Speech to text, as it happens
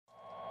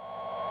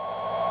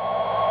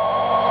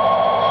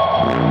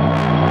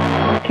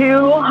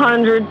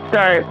200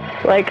 starts.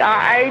 Like,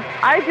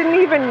 I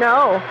didn't even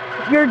know.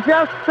 You're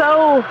just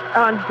so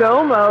on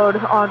go mode,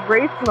 on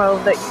race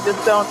mode, that you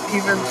just don't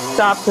even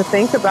stop to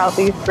think about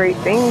these great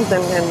things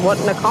and what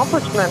an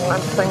accomplishment.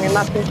 I mean,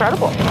 that's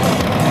incredible.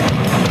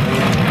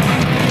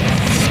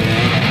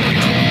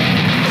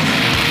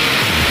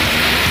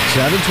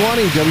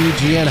 720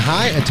 WGN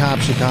high atop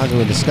Chicago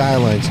in the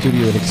Skyline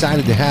studio, and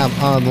excited to have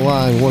on the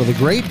line one of the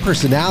great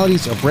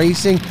personalities of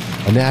racing,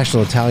 a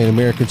National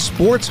Italian-American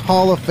Sports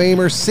Hall of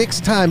Famer,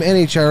 six-time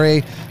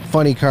NHRA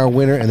Funny Car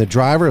winner, and the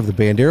driver of the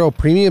Bandero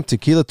Premium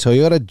Tequila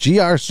Toyota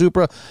GR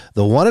Supra,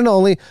 the one and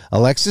only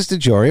Alexis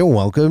DeJoria.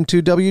 Welcome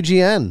to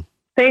WGN.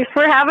 Thanks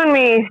for having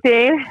me,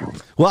 Dave.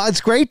 Well,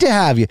 it's great to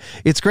have you.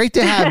 It's great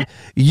to have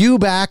you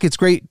back. It's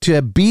great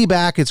to be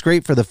back. It's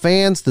great for the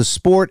fans, the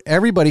sport,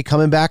 everybody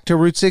coming back to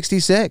Route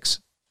 66.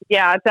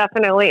 Yeah, it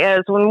definitely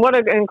is. What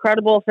an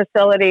incredible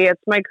facility.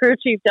 It's my crew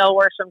chief, Del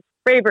Worsham's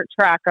favorite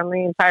track on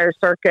the entire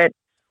circuit,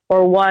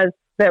 or was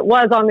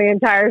on the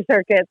entire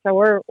circuit. So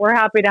we're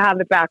happy to have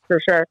it back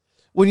for sure.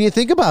 When you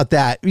think about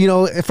that, you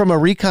know, from a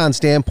recon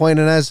standpoint,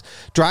 and as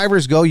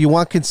drivers go, you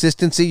want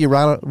consistency, you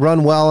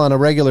run well on a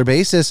regular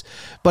basis,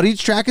 but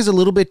each track is a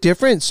little bit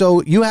different.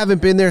 So you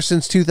haven't been there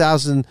since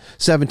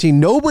 2017.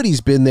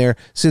 Nobody's been there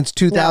since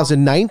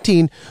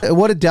 2019. No.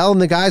 What Adele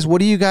and the guys, what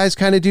do you guys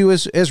kind of do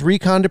as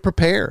recon to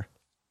prepare?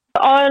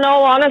 In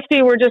all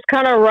honesty, we're just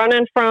kind of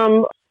running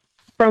from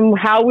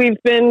how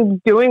we've been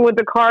doing with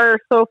the car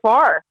so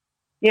far.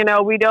 You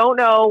know, we don't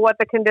know what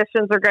the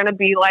conditions are going to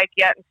be like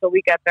yet until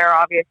we get there,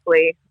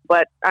 obviously.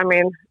 But, I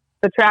mean,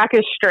 the track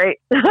is straight.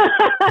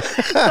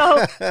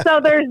 so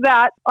there's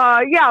that.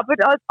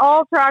 But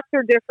all tracks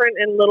are different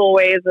in little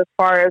ways, as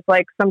far as,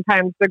 like,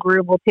 sometimes the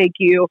groove will take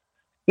you,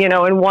 you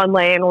know, in one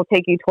lane will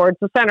take you towards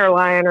the center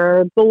line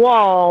or the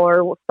wall,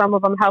 or some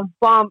of them have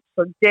bumps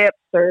or dips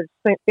or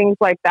things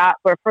like that.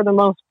 But for the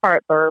most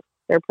part, they're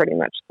pretty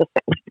much the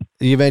same.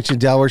 You mentioned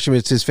Del Worsham,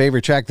 it's his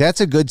favorite track.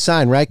 That's a good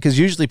sign, right? Because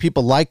usually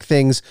people like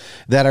things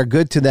that are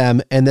good to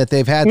them and that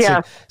they've had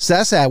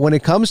success at. When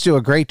it comes to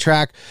a great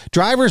track,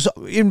 drivers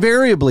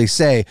invariably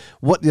say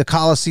what the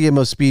Coliseum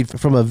of Speed,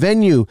 from a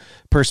venue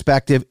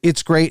perspective,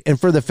 it's great. And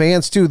for the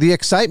fans too, the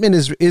excitement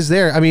is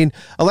there. I mean,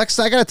 Alexis,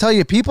 I got to tell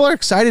you, people are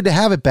excited to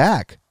have it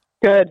back.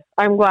 Good.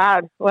 I'm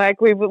glad.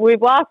 Like, we've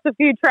lost a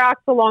few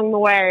tracks along the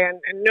way,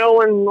 and no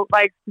one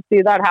likes to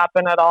see that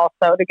happen at all.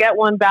 So to get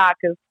one back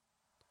is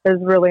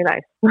really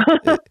nice.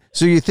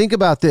 So you think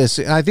about this.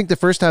 I think the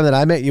first time that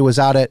I met you was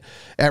out at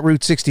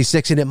Route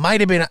 66, and it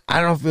might have been,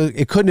 I don't know if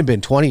it couldn't have been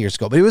 20 years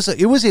ago, but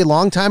it was a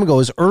long time ago. It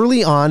was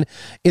early on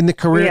in the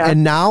career,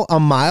 and now a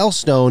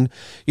milestone.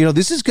 You know,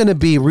 this is going to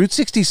be, Route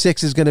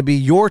 66 is going to be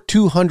your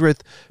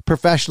 200th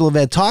professional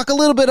event. Talk a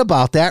little bit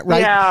about that,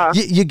 right? Yeah.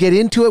 You get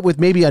into it with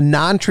maybe a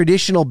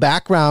non-traditional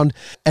background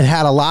and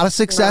had a lot of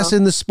success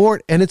in the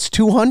sport, and it's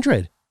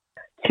 200.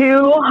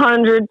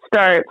 200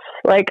 starts.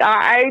 Like,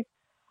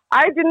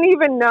 I didn't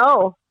even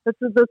know. This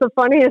is the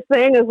funniest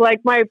thing is, like,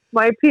 my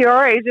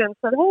PR agent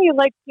said, hey,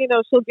 like, you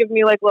know, she'll give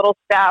me like little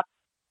stats,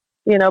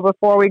 you know,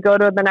 before we go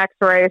to the next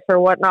race or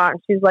whatnot.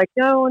 And she's like,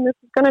 no, and this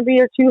is going to be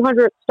your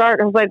 200th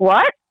start. I was like,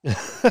 what?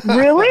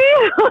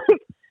 Really? Like,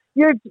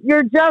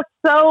 you're just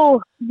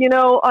so, you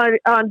know,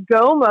 on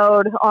go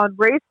mode, on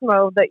race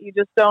mode, that you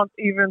just don't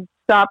even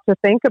stop to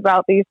think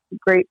about these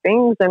great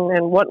things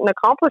and what an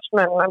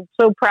accomplishment. And I'm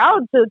so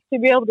proud to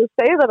be able to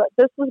say that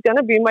this is going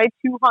to be my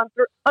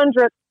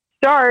 200th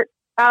start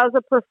as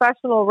a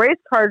professional race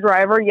car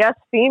driver. Yes,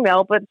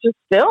 female, but just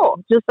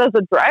as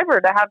a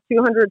driver to have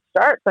 200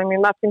 starts. I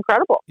mean, that's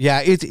incredible.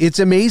 Yeah, it's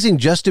amazing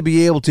just to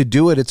be able to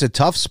do it. It's a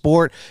tough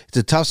sport. It's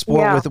a tough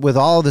sport with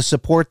all the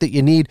support that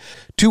you need.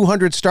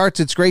 200 starts.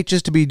 It's great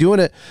just to be doing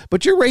it,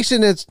 but you're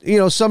racing at, you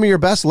know, some of your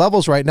best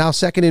levels right now,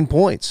 second in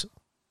points.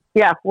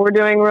 Yeah, we're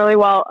doing really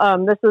well.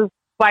 This is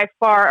by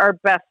far our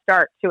best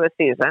start to a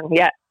season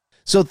yet.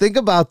 So think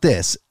about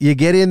this. You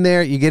get in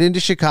there, you get into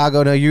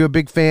Chicago. Now, you're a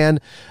big fan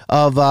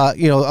of,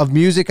 of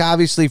music,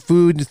 obviously,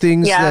 food,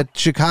 things that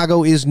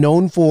Chicago is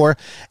known for.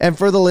 And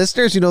for the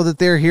listeners, you know, that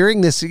they're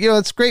hearing this, you know,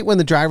 it's great when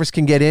the drivers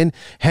can get in,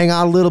 hang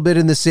out a little bit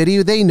in the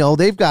city. They know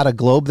they've got a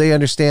globe. They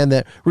understand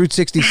that Route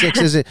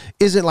 66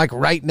 isn't like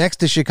right next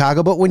to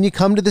Chicago. But when you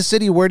come to the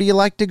city, where do you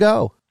like to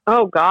go?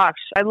 Oh, gosh.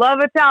 I love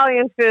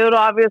Italian food.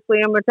 Obviously,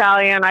 I'm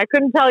Italian. I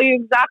couldn't tell you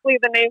exactly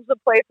the names of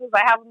places.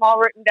 I have them all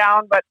written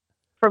down, but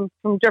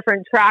from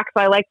different tracks,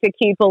 I like to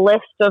keep a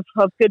list of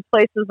good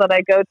places that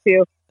I go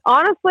to.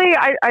 Honestly,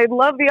 I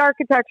love the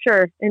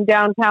architecture in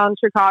downtown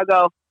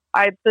Chicago.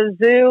 The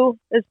zoo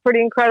is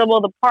pretty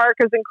incredible. The park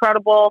is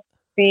incredible.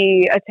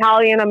 The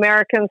Italian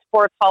American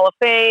Sports Hall of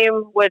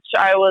Fame, which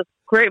I was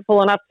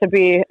grateful enough to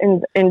be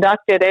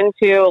inducted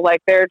into. Like,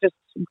 they're just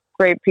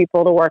great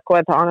people to work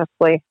with,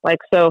 honestly. Like,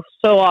 so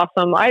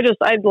awesome. I'd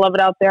love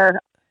it out there.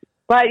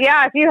 But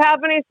yeah, if you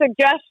have any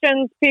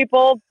suggestions,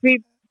 people,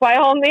 by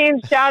all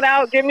means,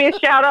 give me a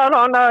shout out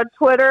on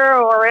Twitter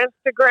or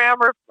Instagram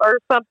or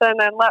something,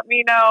 and let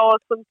me know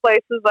some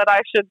places that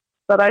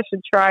that I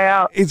should try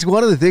out. It's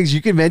one of the things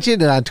you can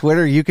mention it on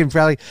Twitter. You can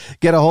probably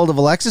get a hold of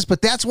Alexis,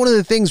 but that's one of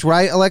the things,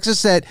 right? Alexis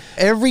said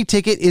every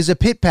ticket is a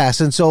pit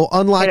pass. And so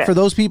unlike for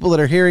those people that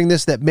are hearing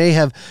this that may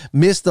have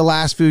missed the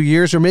last few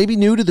years or maybe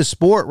new to the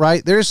sport,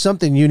 right? There's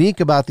something unique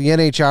about the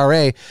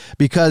NHRA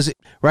because,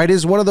 right,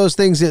 is one of those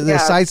things that the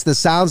sights, the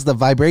sounds, the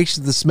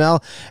vibrations, the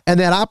smell, and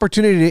that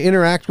opportunity to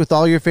interact with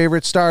all your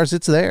favorite stars.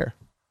 It's there.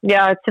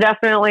 Yeah, it's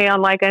definitely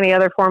unlike any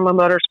other form of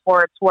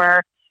motorsports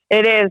where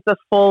it is the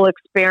full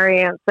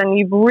experience, and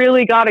you've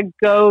really got to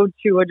go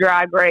to a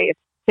drag race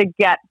to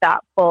get that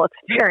full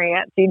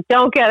experience. You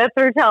don't get it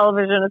through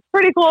television. It's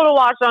pretty cool to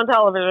watch on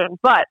television,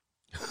 but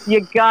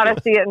you got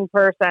to see it in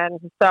person.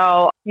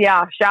 So,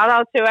 yeah, shout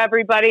out to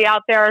everybody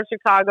out there in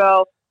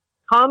Chicago.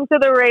 Come to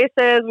the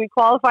races. We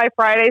qualify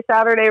Friday,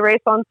 Saturday,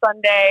 race on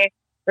Sunday.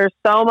 There's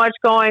so much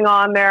going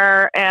on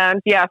there.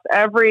 And, yes,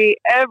 every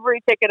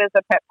ticket is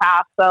a pit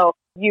pass. So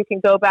you can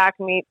go back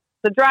and meet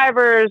the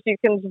drivers. You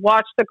can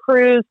watch the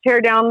crews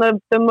tear down the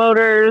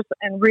motors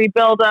and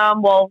rebuild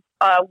them. We'll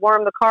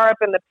warm the car up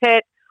in the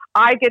pit.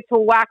 I get to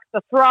whack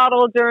the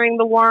throttle during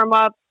the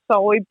warm-up.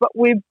 So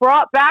we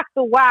brought back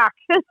the whack,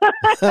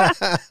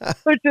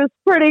 which is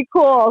pretty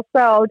cool.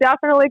 So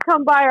definitely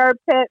come by our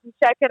pit and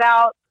check it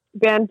out.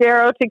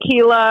 Bandero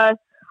Tequila.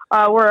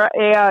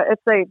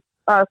 It's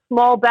a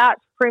small batch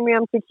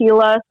premium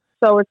tequila.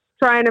 So it's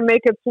trying to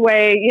make its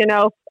way,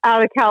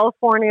 out of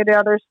California to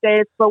other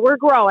states, but we're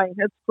growing.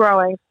 It's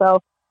growing. So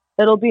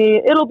it'll be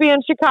in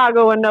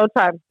Chicago in no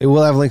time.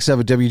 We'll have links up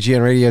at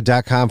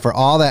WGNradio.com for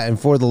all that. And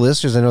for the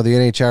listeners, I know the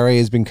NHRA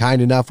has been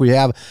kind enough. We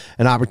have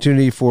an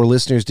opportunity for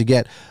listeners to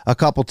get a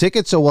couple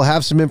tickets. So we'll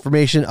have some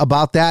information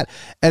about that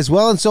as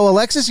well. And so,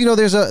 Alexis,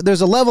 there's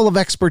a level of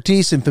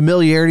expertise and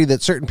familiarity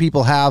that certain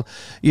people have,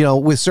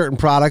 with certain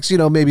products.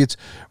 Maybe it's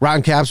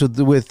round caps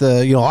with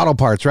auto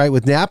parts, right?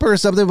 With Napa or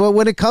something. But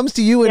when it comes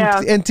to you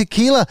and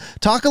tequila,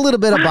 talk a little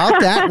bit about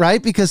that,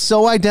 right? Because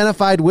so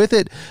identified with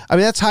it. I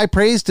mean, that's high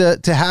praise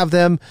to have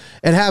them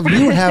and have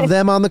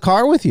them on the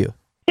car with you.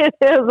 It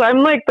is. I'm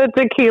like the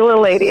tequila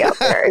lady out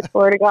there. I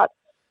swear to God.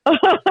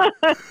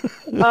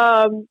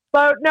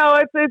 But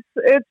no,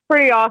 it's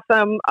pretty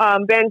awesome.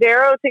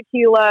 Bandero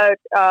Tequila,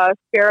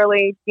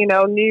 fairly,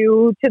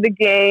 new to the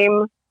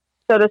game,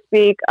 so to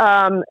speak.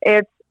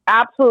 It's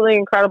absolutely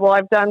incredible.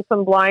 I've done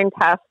some blind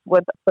tests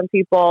with some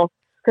people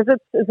because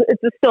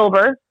it's a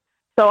silver.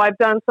 So I've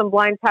done some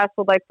blind tests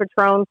with like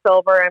Patron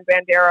Silver and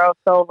Bandero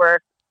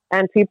Silver.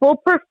 And people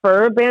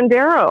prefer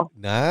Bandero.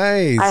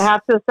 Nice. I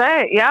have to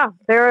say, yeah,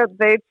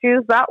 they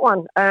choose that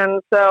one.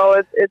 And so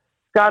it's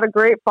got a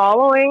great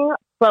following,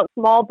 but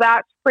small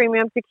batch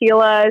premium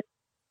tequila.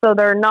 So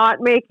they're not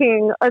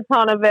making a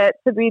ton of it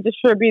to be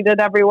distributed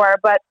everywhere.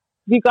 But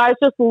you guys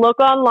just look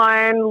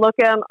online,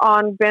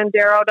 on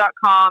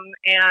bandero.com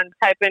and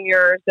type in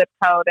your zip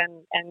code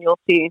and you'll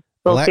see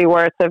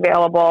where it's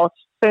available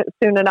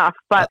soon enough.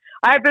 But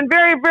I've been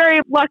very,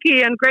 very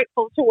lucky and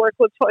grateful to work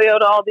with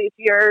Toyota all these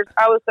years.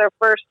 I was their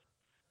first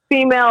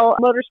female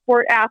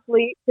motorsport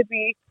athlete to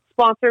be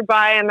sponsored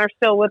by, and they're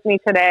still with me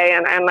today.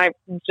 And I'm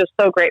just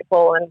so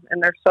grateful,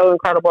 and they're so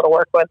incredible to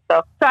work with.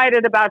 So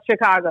excited about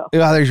Chicago.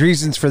 Well, there's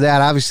reasons for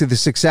that. Obviously, the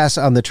success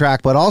on the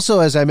track, but also,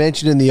 as I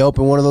mentioned in the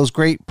open, one of those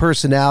great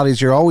personalities.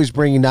 You're always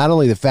bringing not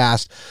only the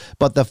fast,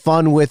 but the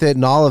fun with it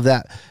and all of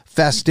that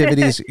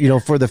festivities,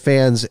 for the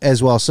fans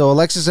as well. So,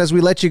 Alexis, as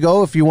we let you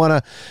go, if you want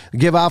to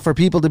give out for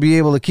people to be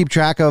able to keep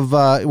track of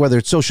whether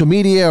it's social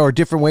media or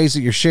different ways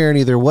that you're sharing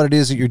either what it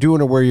is that you're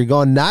doing or where you're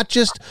going, not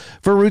just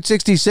for Route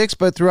 66,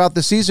 but throughout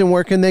the season,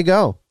 where can they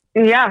go?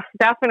 Yes,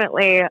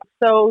 definitely.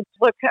 So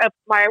look at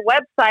my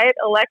website,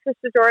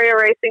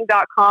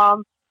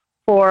 alexisdejoriaracing.com,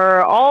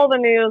 for all the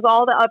news,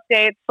 all the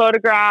updates,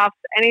 photographs,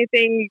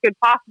 anything you could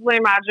possibly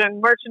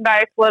imagine,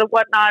 merchandise,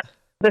 whatnot.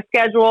 The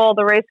schedule,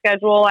 the race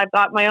schedule. I've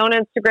got my own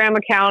Instagram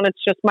account.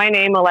 It's just my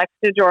name, Alexis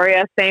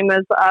DeJoria, same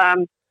as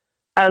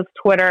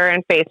Twitter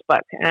and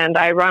Facebook. And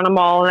I run them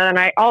all. And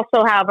then I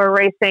also have a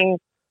racing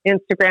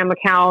Instagram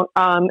account.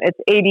 It's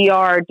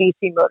ADR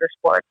DC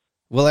Motorsports.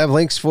 We'll have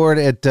links for it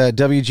at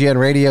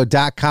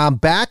WGNradio.com.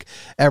 Back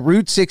at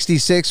Route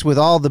 66 with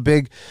all the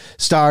big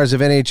stars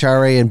of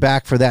NHRA and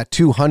back for that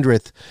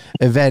 200th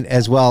event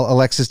as well,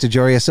 Alexis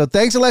DeJoria. So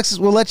thanks, Alexis.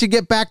 We'll let you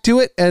get back to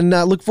it and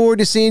look forward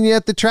to seeing you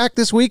at the track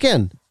this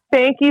weekend.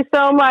 Thank you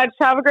so much.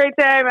 Have a great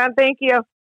day, man. Thank you.